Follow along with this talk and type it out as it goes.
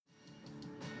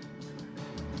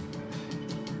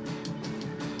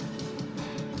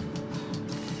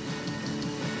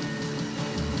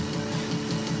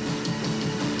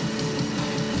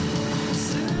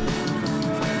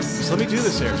let me do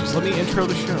this, Eric. Just let me intro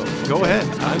the show. Go ahead.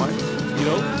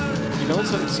 You know,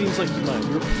 so it seems like you might.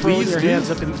 You're throwing your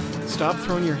hands up and stop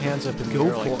throwing your hands up in the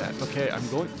air like that. Okay, I'm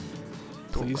going.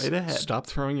 Please right ahead. Stop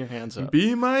throwing your hands up.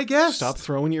 Be my guest. Stop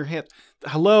throwing your hand.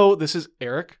 Hello, this is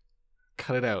Eric.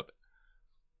 Cut it out.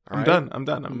 All right? I'm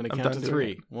done. I'm going to I'm count done to doing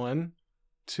 3. it. 1,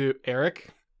 2.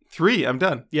 Eric. 3. I'm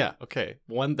done. Yeah. Okay.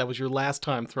 1. That was your last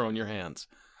time throwing your hands.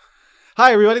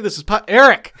 Hi, everybody. This is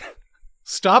Eric.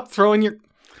 Stop throwing your.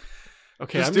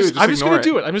 Okay, I'm just going to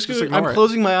do it. I'm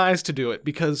closing my eyes to do it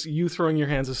because you throwing your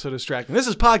hands is so distracting. This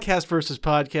is Podcast versus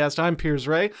Podcast. I'm Piers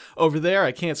Ray. Over there,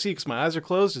 I can't see because my eyes are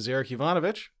closed, is Eric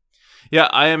Ivanovich. Yeah,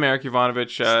 I am Eric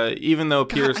Ivanovich. Even though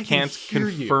Piers can't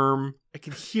confirm. I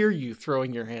can hear you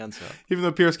throwing your hands up. Even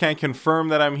though Piers can't confirm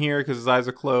that I'm here because his eyes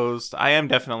are closed, I am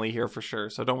definitely here for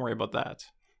sure, so don't worry about that.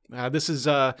 This is,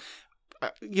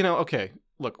 okay.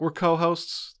 Look, we're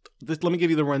co-hosts. Let me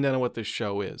give you the rundown of what this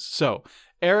show is. So,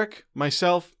 Eric,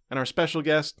 myself, and our special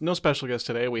guest, no special guest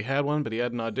today. We had one, but he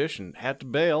had an audition, had to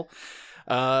bail.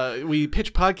 We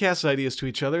pitch podcast ideas to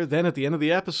each other. Then at the end of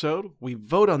the episode, we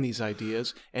vote on these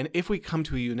ideas. And if we come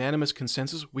to a unanimous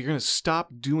consensus, we're going to stop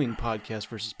doing Podcast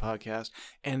versus Podcast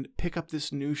and pick up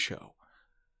this new show.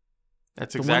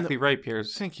 That's exactly right,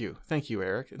 Piers. Thank you. Thank you,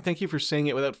 Eric. And thank you for saying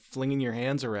it without flinging your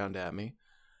hands around at me.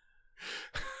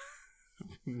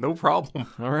 No problem.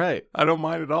 All right. I don't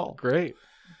mind at all. Great.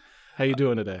 How you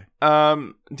doing today?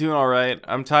 Doing all right.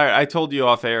 I'm tired. I told you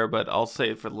off air, but I'll say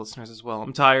it for the listeners as well.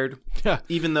 I'm tired. Yeah.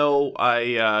 Even though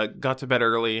I got to bed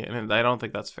early, and I don't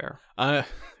think that's fair.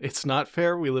 It's not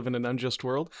fair. We live in an unjust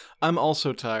world. I'm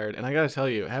also tired, and I got to tell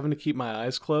you, having to keep my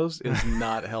eyes closed is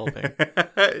not helping.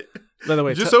 By the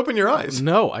way, just open your eyes.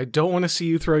 No, I don't want to see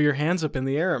you throw your hands up in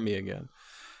the air at me again.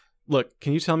 Look,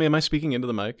 can you tell me, am I speaking into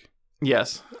the mic?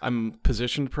 Yes. I'm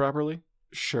positioned properly?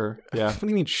 Well, yeah. What do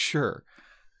you mean, sure?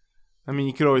 I mean,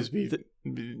 you could always be.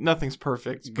 Nothing's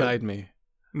perfect. Guide me.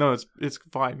 No, it's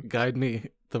fine. Guide me.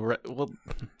 Well,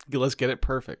 let's get it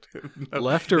perfect. No,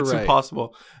 left or it's right? It's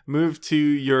impossible. Move to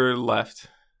your left.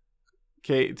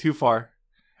 Okay, too far.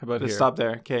 How about here? Stop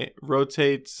there. Okay,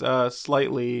 rotate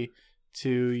slightly to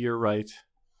your right.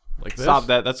 Like this? Stop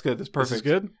that. That's good. That's perfect.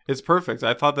 This is good? It's perfect.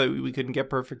 I thought that we couldn't get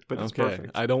perfect, but it's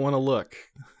perfect. I don't want to look.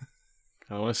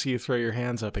 I want to see you throw your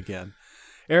hands up again.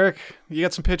 Eric, you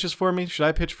got some pitches for me? Should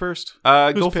I pitch first?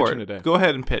 Go for it. Today? Go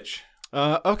ahead and pitch.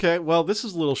 Okay. Well, this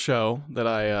is a little show that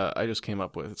I just came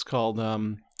up with. It's called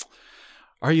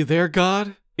Are You There,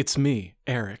 God? It's Me,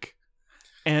 Eric.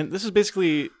 And this is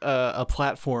basically a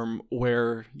platform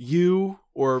where you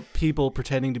or people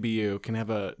pretending to be you can have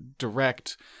a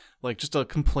direct, like just a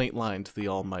complaint line to the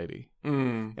Almighty.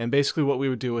 And basically what we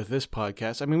would do with this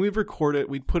podcast, I mean, we'd record it,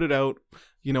 we'd put it out,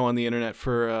 on the internet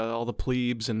for all the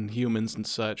plebes and humans and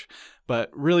such.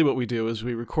 But really what we do is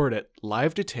we record it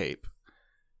live to tape,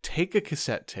 take a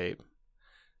cassette tape,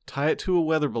 tie it to a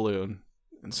weather balloon,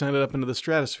 and send it up into the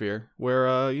stratosphere where,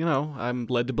 I'm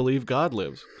led to believe God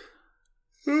lives.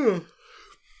 I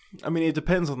mean, it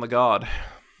depends on the god.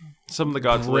 Some of the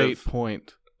gods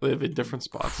live in different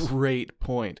spots. Great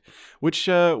point. Which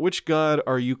god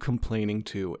are you complaining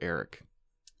to, Eric?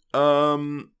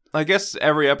 I guess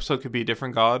every episode could be a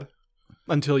different god.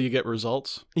 Until you get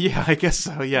results? Yeah, I guess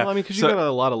so, yeah. Well, I mean, because you got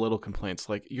a lot of little complaints.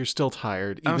 Like, you're still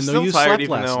tired, even I'm though still you tired, slept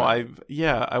even last though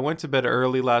night. I went to bed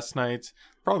early last night.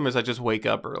 Problem is, I just wake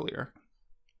up earlier.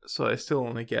 So I still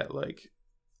only get,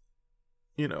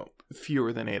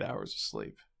 fewer than 8 hours of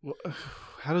sleep. Well,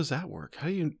 how does that work? How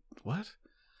do you... What?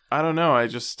 I don't know. I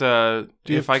just...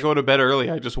 if I go to bed early,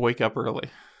 I just wake up early.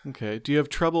 Okay. Do you have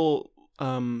trouble,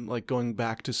 going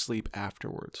back to sleep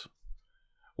afterwards?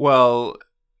 Well,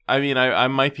 I mean, I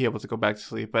might be able to go back to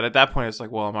sleep, but at that point, it's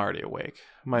like, well, I'm already awake.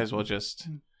 Might as well just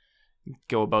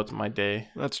go about my day.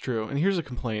 That's true. And here's a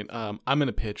complaint. I'm going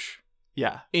to pitch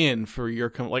in for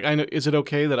your... I know. Is it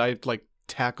okay that I,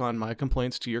 tack on my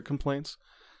complaints to your complaints?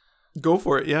 Go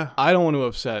for it, yeah. I don't want to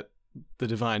upset the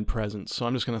divine presence, so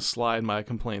I'm just going to slide my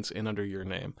complaints in under your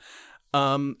name.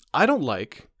 I don't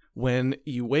like when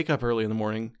you wake up early in the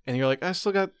morning and you're like, I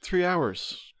still got 3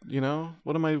 hours.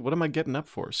 What am I getting up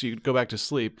for? So you go back to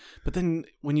sleep, but then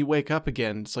when you wake up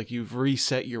again, it's like you've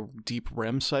reset your deep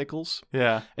REM cycles.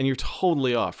 Yeah, and you're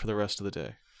totally off for the rest of the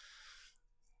day.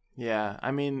 Yeah,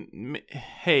 I mean,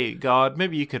 hey, God,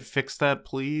 maybe you could fix that,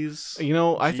 please?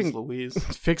 I think Louise.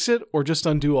 Fix it or just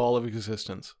undo all of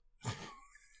existence.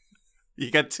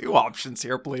 You got two options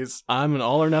here, please. I'm an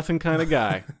all or nothing kind of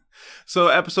guy. So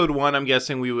episode 1, I'm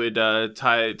guessing we would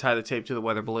tie the tape to the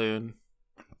weather balloon.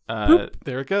 Boop,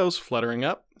 there it goes, fluttering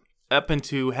up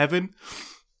into heaven.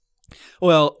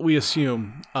 Well, we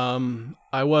assume.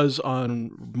 I was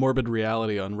on Morbid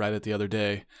Reality on Reddit the other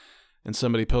day, and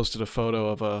somebody posted a photo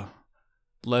of a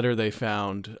letter they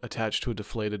found attached to a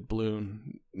deflated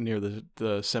balloon near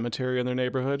the cemetery in their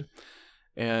neighborhood,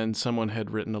 and someone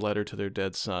had written a letter to their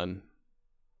dead son.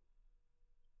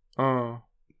 Oh.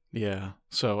 Yeah,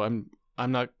 so I'm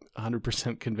not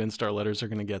 100% convinced our letters are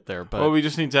going to get there, but Well, we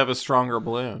just need to have a stronger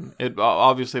balloon. It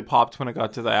obviously popped when it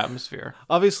got to the atmosphere.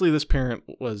 obviously this parent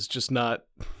was just not.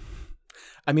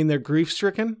 I mean, they're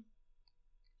grief-stricken.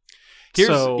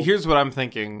 Here's what I'm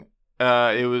thinking.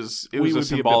 It was We a would be a bit more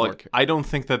symbolic. careful. I don't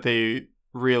think that they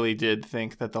really did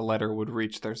think that the letter would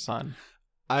reach their son.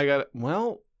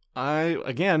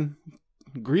 Again,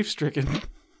 grief-stricken.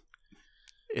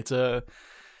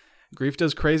 Grief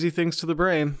does crazy things to the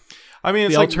brain. I mean,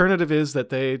 it's The like, alternative is that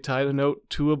they tied a note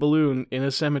to a balloon in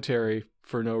a cemetery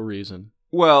for no reason.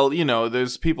 well,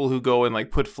 there's people who go and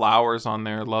like put flowers on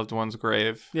their loved one's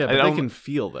grave. Yeah, but they can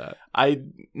feel that. I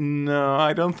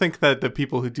don't think that the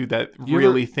people who do that You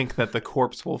really think that the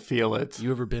corpse will feel it.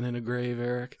 You ever been in a grave,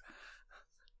 Eric?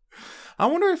 I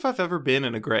wonder if I've ever been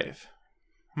in a grave.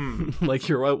 Like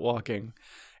you're out walking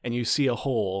and you see a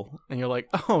hole and you're like,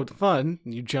 oh, fun.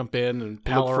 And you jump in and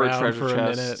pal Look for a around treasure for a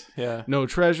chest. minute. Yeah. No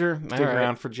treasure. Dig All right.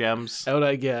 around for gems. Out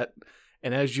I get.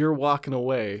 And as you're walking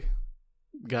away,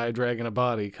 guy dragging a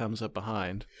body comes up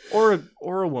behind. Or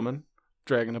a woman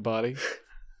dragging a body.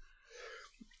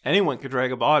 Anyone could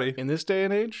drag a body. In this day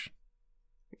and age,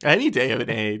 Any day of an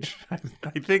age. I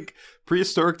think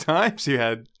prehistoric times you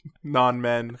had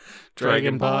non-men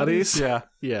dragging bodies. Yeah.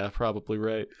 Yeah, probably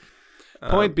right.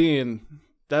 Point being,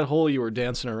 that hole you were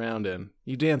dancing around in,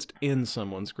 you danced in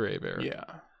someone's grave, Eric. Yeah.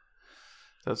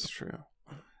 That's true.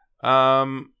 How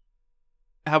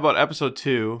about episode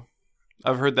 2?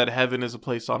 I've heard that heaven is a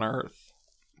place on earth.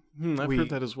 I've heard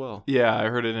that as well. Yeah, I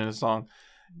heard it in a song.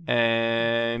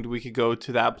 And we could go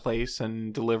to that place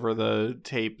and deliver the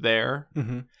tape there.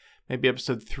 Mm-hmm. Maybe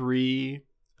episode 3,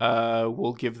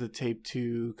 we'll give the tape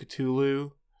to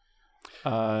Cthulhu.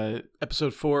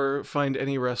 Episode 4, find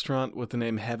any restaurant with the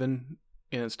name Heaven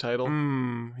in its title.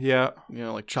 Yeah.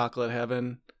 Like Chocolate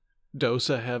Heaven,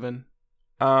 Dosa Heaven.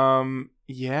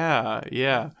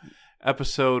 Yeah.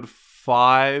 Episode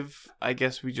 5, I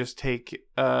guess we just take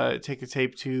a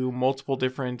tape to multiple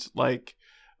different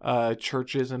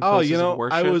churches and places of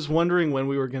worship. I was wondering when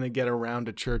we were going to get around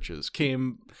to churches.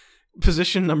 Came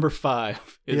position number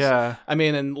 5. Yeah. I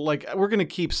mean, and we're going to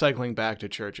keep cycling back to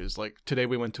churches. Like today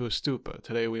we went to a stupa.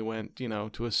 Today we went,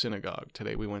 to a synagogue.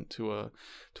 Today we went to a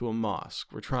mosque.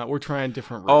 We're trying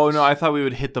different routes. Oh no, I thought we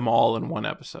would hit them all in one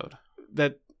episode.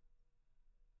 That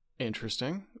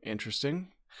interesting.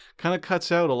 Kind of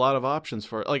cuts out a lot of options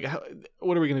for it.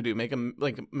 What are we going to do?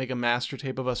 Make a master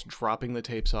tape of us dropping the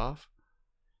tapes off?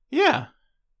 Yeah.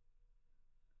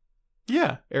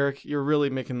 Eric, you're really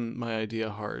making my idea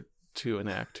hard to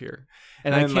enact here.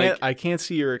 And I can't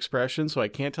see your expression, so I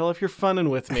can't tell if you're funning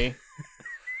with me.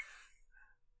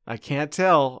 I can't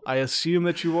tell. I assume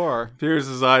that you are.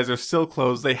 Pierce's eyes are still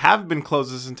closed. They have been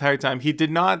closed this entire time. He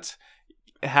did not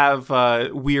have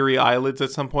weary eyelids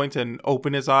at some point and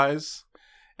open his eyes,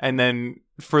 and then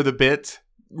for the bit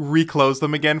reclose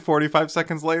them again 45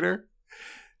 seconds later.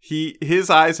 His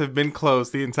eyes have been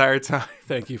closed the entire time.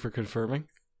 Thank you for confirming.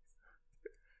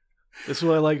 This is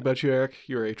what I like about you, Eric.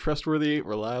 You're a trustworthy,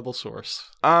 reliable source.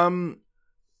 What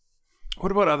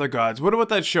about other gods? What about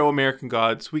that show American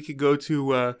Gods? We could go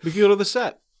to We could go to the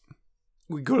set.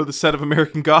 we go to the set of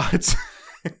American Gods.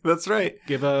 That's right.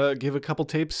 Give a couple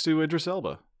tapes to Idris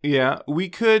Elba. Yeah, we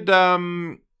could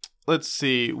let's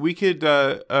see. We could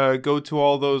go to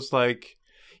all those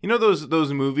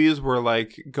those movies where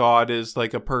God is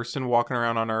a person walking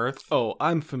around on Earth. Oh,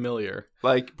 I'm familiar.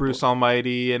 Like Bruce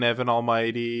Almighty and Evan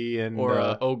Almighty and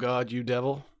Oh God, You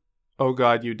Devil. Oh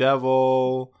God, You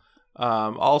Devil.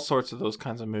 All sorts of those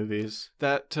kinds of movies.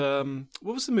 That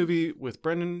what was the movie with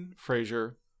Brendan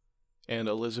Fraser and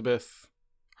Elizabeth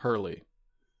Hurley?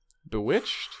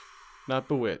 Bewitched? Not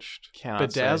Bewitched.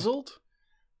 Cannot say. Bedazzled?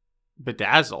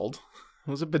 Bedazzled?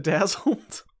 Was it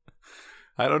Bedazzled?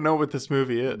 I don't know what this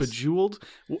movie is. Bejeweled?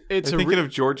 It's thinking of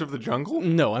George of the Jungle?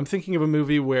 No, I'm thinking of a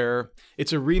movie where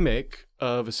it's a remake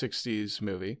of a 60s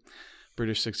movie,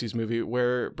 British 60s movie,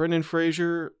 where Brendan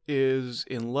Fraser is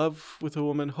in love with a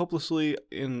woman, hopelessly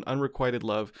in unrequited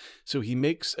love. So he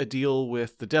makes a deal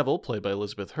with the devil, played by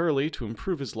Elizabeth Hurley, to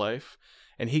improve his life.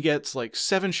 And he gets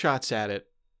 7 shots at it.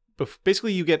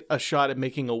 Basically, you get a shot at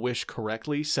making a wish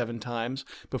correctly 7 times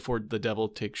before the devil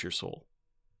takes your soul.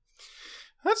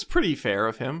 That's pretty fair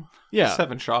of him. Yeah.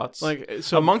 7 shots.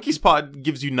 So a monkey's paw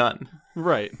gives you none.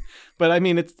 Right. But I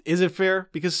mean, is it fair?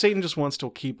 Because Satan just wants to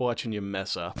keep watching you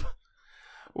mess up.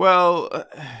 Well,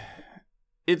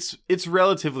 it's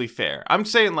relatively fair. I'm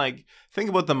saying, like, think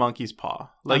about the monkey's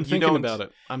paw. Like, I'm thinking about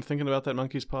it. I'm thinking about that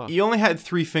monkey's paw. You only had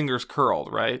 3 fingers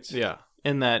curled, right? Yeah.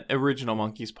 In that original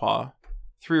monkey's paw,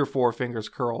 3 or 4 fingers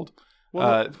curled,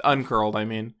 uncurled. I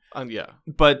mean, yeah.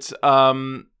 But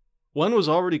one was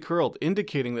already curled,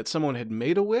 indicating that someone had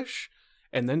made a wish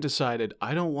and then decided,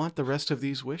 I don't want the rest of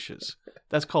these wishes.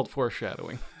 That's called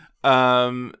foreshadowing.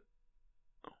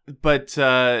 But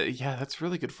yeah, that's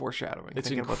really good foreshadowing. It's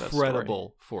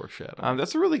incredible foreshadowing.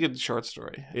 That's a really good short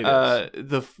story. It is.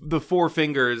 The 4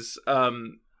 fingers.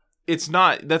 That's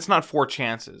not 4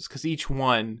 chances, because each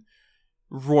one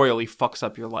royally fucks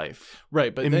up your life.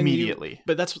 Right, but immediately.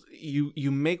 But that's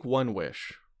you make one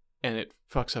wish, and it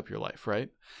fucks up your life, right?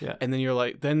 Yeah. And then you're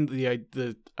like, then the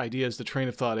idea is, the train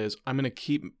of thought is,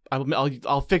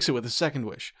 I'll fix it with a second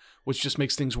wish, which just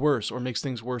makes things worse, or makes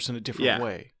things worse in a different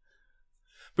way.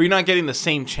 But you're not getting the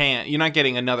same chance. You're not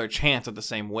getting another chance at the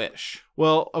same wish.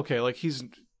 Well, okay, like, he's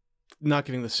not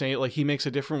getting the same. Like, he makes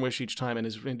a different wish each time,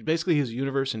 and basically his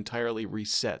universe entirely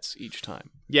resets each time.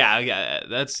 Yeah.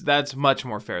 That's much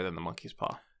more fair than the monkey's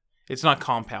paw. It's not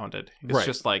compounded. It's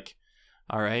just like,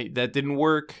 all right, that didn't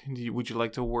work. Would you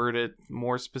like to word it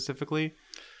more specifically?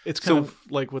 It's kind of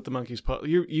like with the monkey's paw.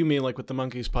 You mean like with the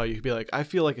monkey's paw, you could be like, I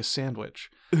feel like a sandwich,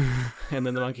 and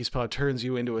then the monkey's paw turns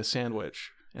you into a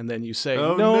sandwich. And then you say,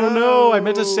 no, I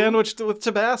meant a sandwich with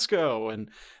Tabasco. And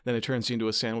then it turns you into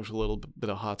a sandwich with a little bit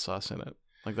of hot sauce in it.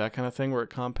 Like that kind of thing where it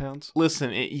compounds.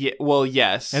 Listen,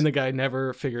 yes. And the guy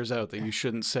never figures out that you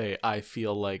shouldn't say, I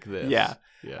feel like this. Yeah.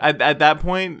 At that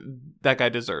point, that guy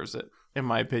deserves it, in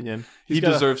my opinion. He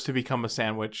deserves to become a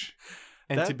sandwich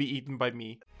and to be eaten by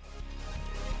me.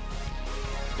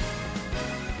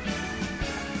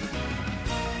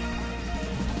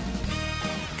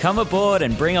 Come aboard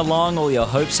and bring along all your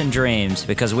hopes and dreams,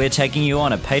 because we're taking you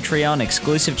on a Patreon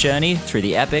exclusive journey through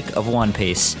the epic of One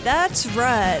Piece. That's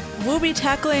right. We'll be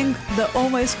tackling the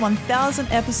almost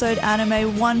 1,000 episode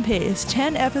anime One Piece,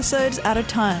 10 episodes at a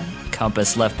time.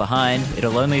 Compass left behind,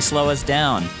 it'll only slow us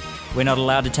down. We're not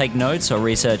allowed to take notes or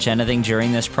research anything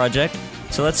during this project,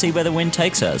 so let's see where the wind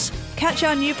takes us. Catch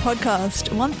our new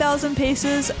podcast, 1000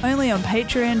 Pieces, only on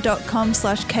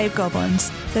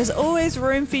patreon.com/cavegoblins. There's always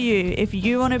room for you if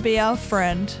you want to be our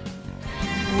friend.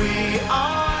 We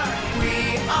are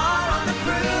on the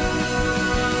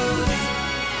cruise.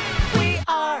 We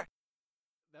are.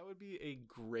 That would be a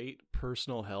great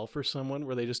personal hell for someone,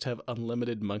 where they just have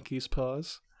unlimited monkey's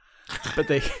paws. But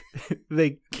they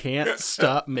can't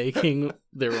stop making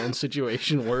their own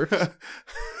situation worse.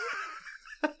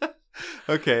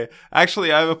 Okay.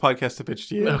 Actually, I have a podcast to pitch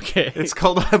to you. Okay. It's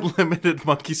called Unlimited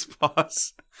Monkey's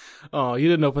Paws. Oh, you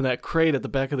didn't open that crate at the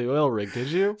back of the oil rig, did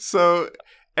you? So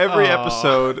every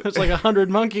episode... There's like 100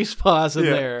 monkey's paws in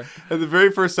there. In the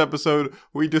very first episode,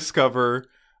 we discover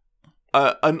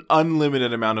an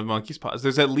unlimited amount of monkey's paws.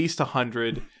 There's at least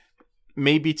 100,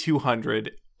 maybe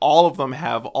 200. All of them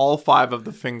have all 5 of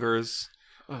the fingers.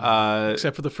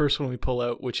 Except for the first one we pull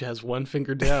out, which has one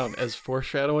finger down as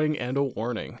foreshadowing and a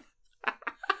warning.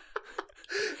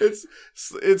 It's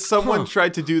someone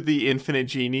tried to do the infinite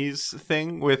genies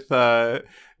thing with the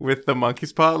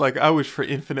monkey's paw. Like, I wish for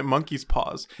infinite monkey's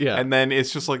paws. Yeah. And then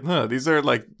it's just like, no, these are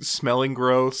like smelling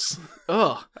gross.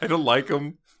 Ugh. I don't like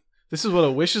them. This is what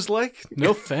a wish is like?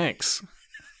 No thanks.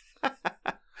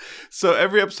 So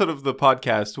every episode of the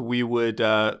podcast, we would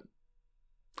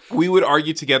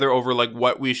argue together over like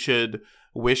what we should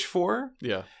wish for.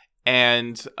 Yeah.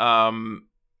 And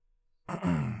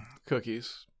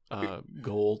cookies,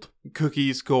 gold,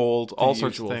 all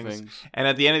sorts of things. And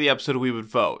at the end of the episode, we would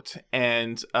vote.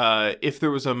 And if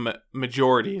there was a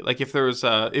majority, like if there was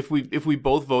if we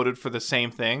both voted for the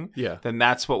same thing, then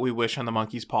that's what we wish on the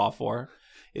monkey's paw for.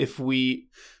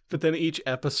 But then each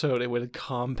episode it would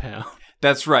compound.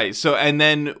 That's right. So and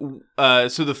then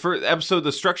so the first episode,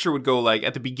 the structure would go like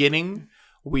at the beginning.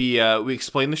 We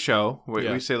explain the show.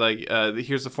 We say like,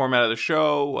 here's the format of the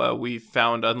show. We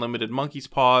found unlimited monkey's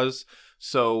paws,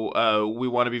 so we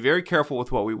want to be very careful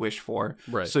with what we wish for.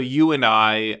 Right. So you and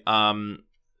I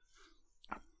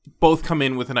both come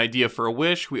in with an idea for a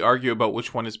wish. We argue about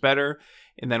which one is better,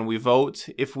 and then we vote.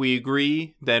 If we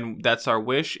agree, then that's our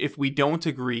wish. If we don't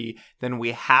agree, then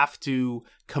we have to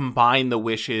combine the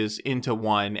wishes into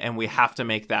one, and we have to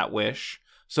make that wish.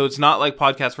 So it's not like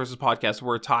podcast versus podcast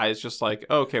where a tie is just like,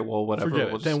 oh, okay, well, whatever.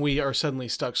 Forget it. Then we are suddenly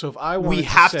stuck. So if I want, we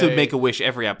have to make a wish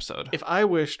every episode. If I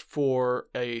wished for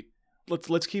a,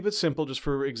 let's keep it simple, just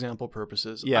for example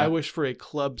purposes. Yeah. I wish for a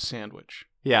club sandwich.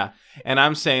 Yeah, and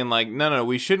I'm saying like, no,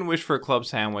 we shouldn't wish for a club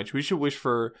sandwich. We should wish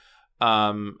for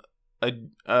 $1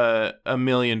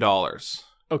 million.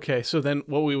 Okay, so then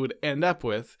what we would end up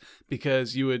with,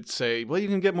 because you would say, well, you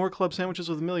can get more club sandwiches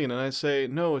with $1 million, and I say,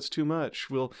 no, it's too much.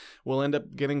 We'll end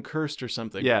up getting cursed or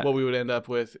something. Yeah. What we would end up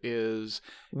with is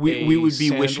We would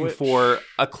be wishing sandwich. for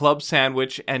a club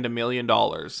sandwich and $1 million,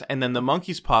 and then the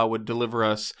monkey's paw would deliver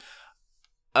us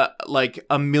like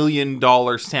 $1 million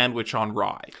sandwich on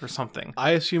rye or something.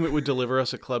 I assume it would deliver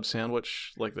us a club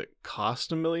sandwich like that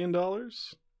cost $1 million.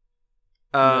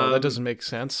 No, that doesn't make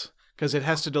sense because it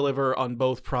has to deliver on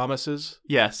both promises,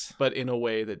 Yes. but in a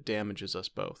way that damages us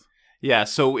both. Yeah.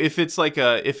 So if it's like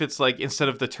instead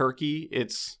of the turkey,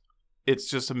 it's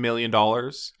just $1 million.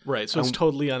 Right, so it's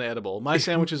totally unedible. My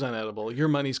sandwich is unedible. Your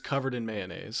money's covered in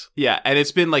mayonnaise. Yeah, and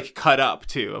it's been like cut up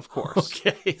too, of course.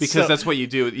 Okay, Because so- that's what you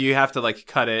do. You have to like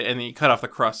cut it, and then you cut off the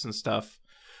crust and stuff.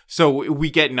 So we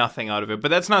get nothing out of it,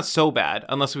 but that's not so bad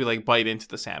unless we like bite into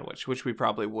the sandwich, which we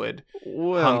probably would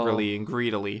Well, hungrily and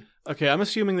greedily. Okay, I'm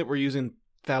assuming that we're using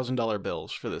 $1,000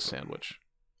 bills for this sandwich.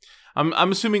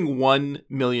 I'm assuming $1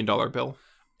 million bill.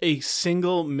 A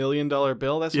single $1 million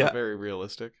bill? That's Yeah. not very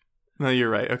realistic. No,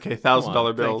 you're right. Okay, Come $1,000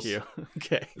 on, bills. Thank you.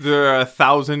 Okay. There are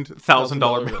 $1,000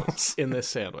 $1,000 bills, in this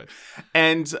sandwich.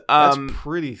 and That's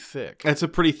pretty thick. it's a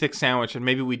pretty thick sandwich, and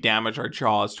maybe we damage our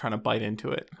jaws trying to bite into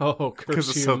it. Oh, 'Cause curse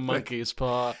it's you, so thick. monkey's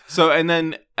paw. So, and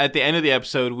then at the end of the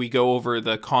episode, we go over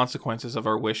the consequences of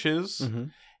our wishes,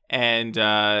 Mhm. and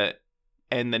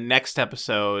the next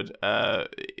episode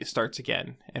it starts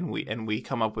again, and we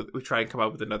try and come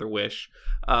up with another wish.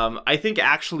 I think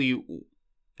actually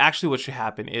what should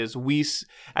happen is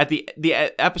at the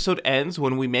episode ends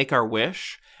when we make our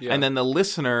wish, Yeah. and then the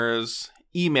listeners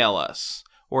email us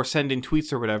or send in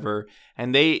tweets or whatever,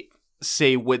 and they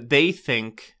say what they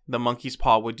think the monkey's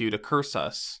paw would do to curse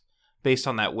us based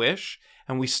on that wish,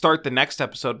 and we start the next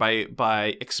episode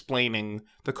by explaining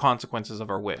the consequences of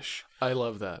our wish. I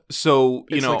love that. So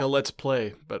It's like a let's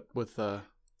play, but with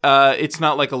it's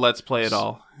not like a let's play at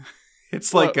all.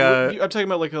 It's like I'm talking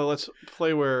about like a let's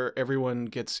play where everyone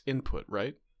gets input,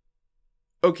 right?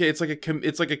 okay, it's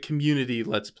like a community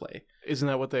let's play. Isn't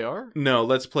that what they are? No,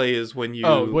 let's play is when you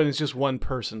when it's just one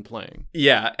person playing.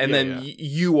 yeah, and Yeah, then yeah.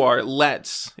 You are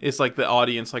let's. It's like the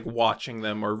audience like watching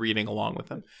them or reading along with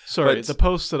them. Sorry, But- the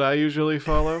posts that I usually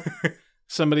follow,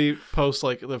 somebody posts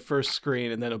like the first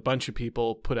screen, and then a bunch of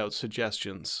people put out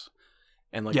suggestions,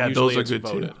 and like Yeah, usually those are it's good,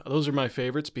 too. voted. Those are my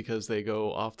favorites because they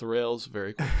go off the rails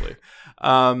very quickly.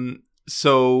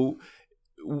 So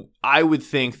I would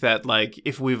think that like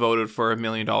if we voted for $1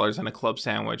 million in a club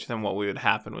sandwich, then what would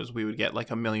happen was we would get like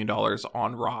 $1 million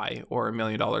on rye or $1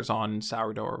 million on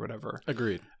sourdough or whatever.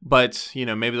 Agreed. But,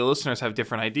 maybe the listeners have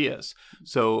different ideas.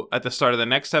 So at the start of the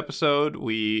next episode,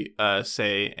 we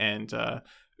say, and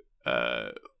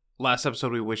last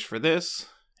episode we wished for this.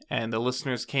 And the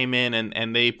listeners came in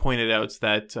and they pointed out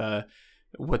that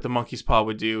what the monkey's paw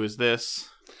would do is this.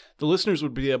 The listeners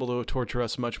would be able to torture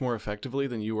us much more effectively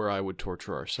than you or I would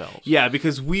torture ourselves. Yeah,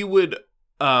 because we would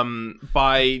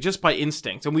by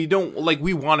instinct, and we don't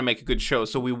we want to make a good show,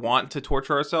 so we want to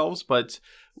torture ourselves, but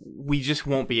we just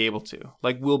won't be able to.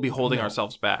 Like we'll be holding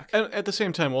ourselves back. And at the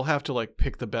same time, we'll have to like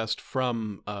pick the best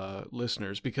from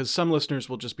listeners, because some listeners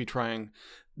will just be trying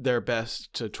their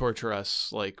best to torture us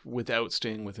like without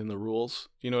staying within the rules.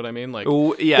 You know what I mean? Like,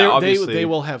 Oh, yeah, obviously. they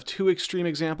will have two extreme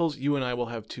examples. You and I will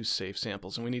have two safe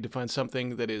samples, and we need to find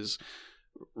something that is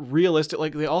realistic.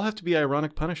 Like they all have to be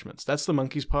ironic punishments. That's the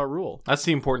monkey's paw rule. That's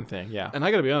the important thing. Yeah. And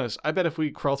I gotta be honest, I bet if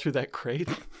we crawl through that crate,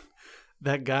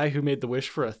 that guy who made the wish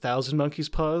for 1,000 monkey's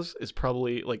paws is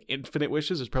probably like infinite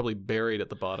wishes is probably buried at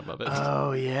the bottom of it.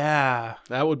 Oh yeah.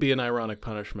 That would be an ironic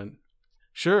punishment.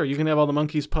 Sure, you can have all the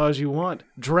monkey's paws you want.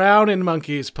 Drown in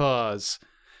monkey's paws.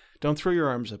 Don't throw your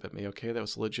arms up at me, okay? That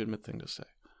was a legitimate thing to say.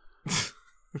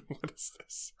 What is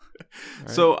this?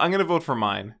 So I'm gonna vote for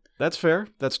mine. That's fair.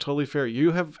 That's totally fair.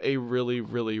 You have a really,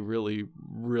 really, really,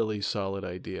 really solid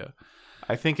idea.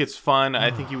 I think it's fun. I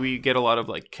think we get a lot of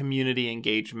like community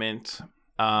engagement.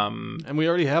 And we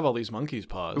already have all these monkey's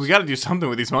paws. We got to do something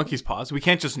with these monkeys' paws. We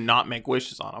can't just not make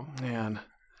wishes on them. Man,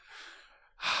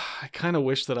 I kind of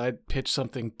wish that I'd pitch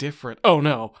something different. Oh,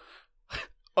 no.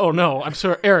 Oh, no. I'm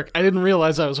sorry. Eric, I didn't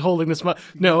realize I was holding this.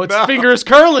 No, it's fingers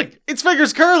curling. It's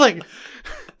fingers curling.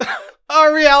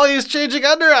 Our reality is changing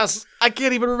under us. I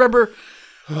can't even remember.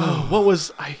 Oh, what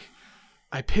was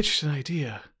I pitched an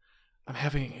idea. I'm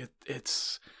having it.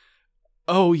 It's.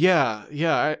 Oh, yeah.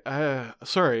 Yeah.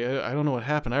 Sorry. I don't know what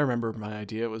happened. I remember my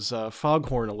idea. It was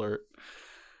Foghorn Alert.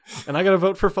 And I got to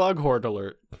vote for Foghorn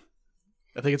Alert.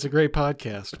 I think it's a great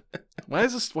podcast. Why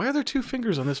are there 2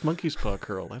 fingers on this monkey's paw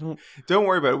curl? Don't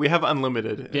worry about it. We have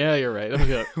unlimited. Yeah, you're right.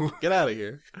 Okay, get out of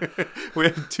here. We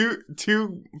have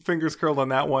two fingers curled on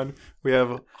that one. We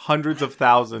have hundreds of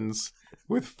thousands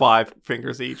with 5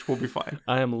 fingers each. We'll be fine.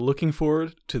 I am looking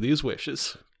forward to these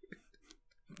wishes.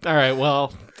 All right,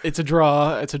 well, it's a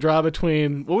draw. It's a draw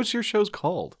between... What was your show's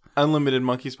called? Unlimited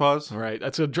Monkey's Paws. All right,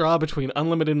 that's a draw between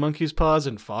Unlimited Monkey's Paws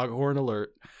and Foghorn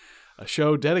Alert. A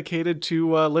show dedicated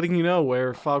to letting you know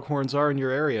where foghorns are in your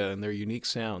area and their unique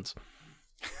sounds.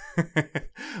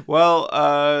 Well,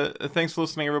 thanks for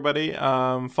listening, everybody.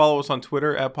 Follow us on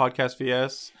Twitter at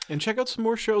PodcastVS. And check out some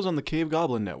more shows on the Cave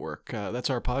Goblin Network.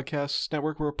 That's our podcast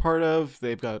network we're a part of.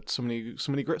 They've got so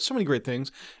many great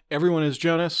things. Everyone is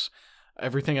Jonas.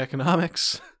 Everything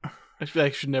Economics.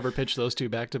 I should never pitch those 2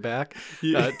 back to back.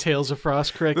 Tales of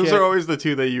Frost Cricket. Those are always the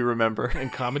 2 that you remember.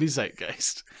 And Comedy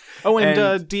Zeitgeist. Oh,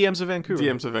 and DMs of Vancouver.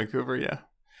 DMs of Vancouver, yeah.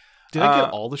 Did I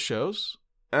get all the shows?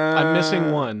 I'm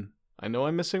missing one. I know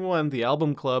I'm missing one. The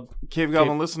Album Club. Cave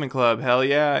Goblin Listening Club, hell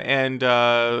yeah. And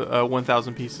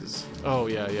 1,000 Pieces. Oh,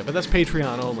 yeah. But that's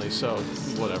Patreon only, so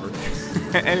whatever.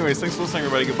 Anyways, thanks for listening,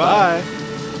 everybody. Goodbye. Bye.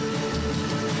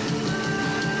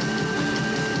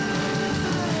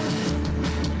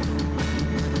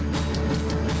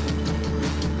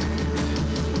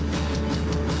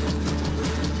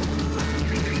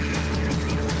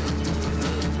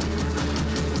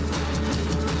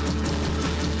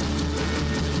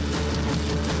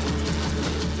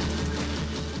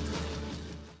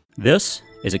 This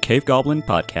is a Cave Goblin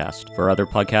podcast. For other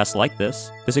podcasts like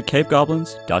this, visit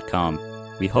cavegoblins.com.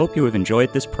 We hope you have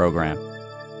enjoyed this program.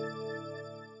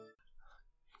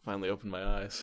 Finally opened my eyes.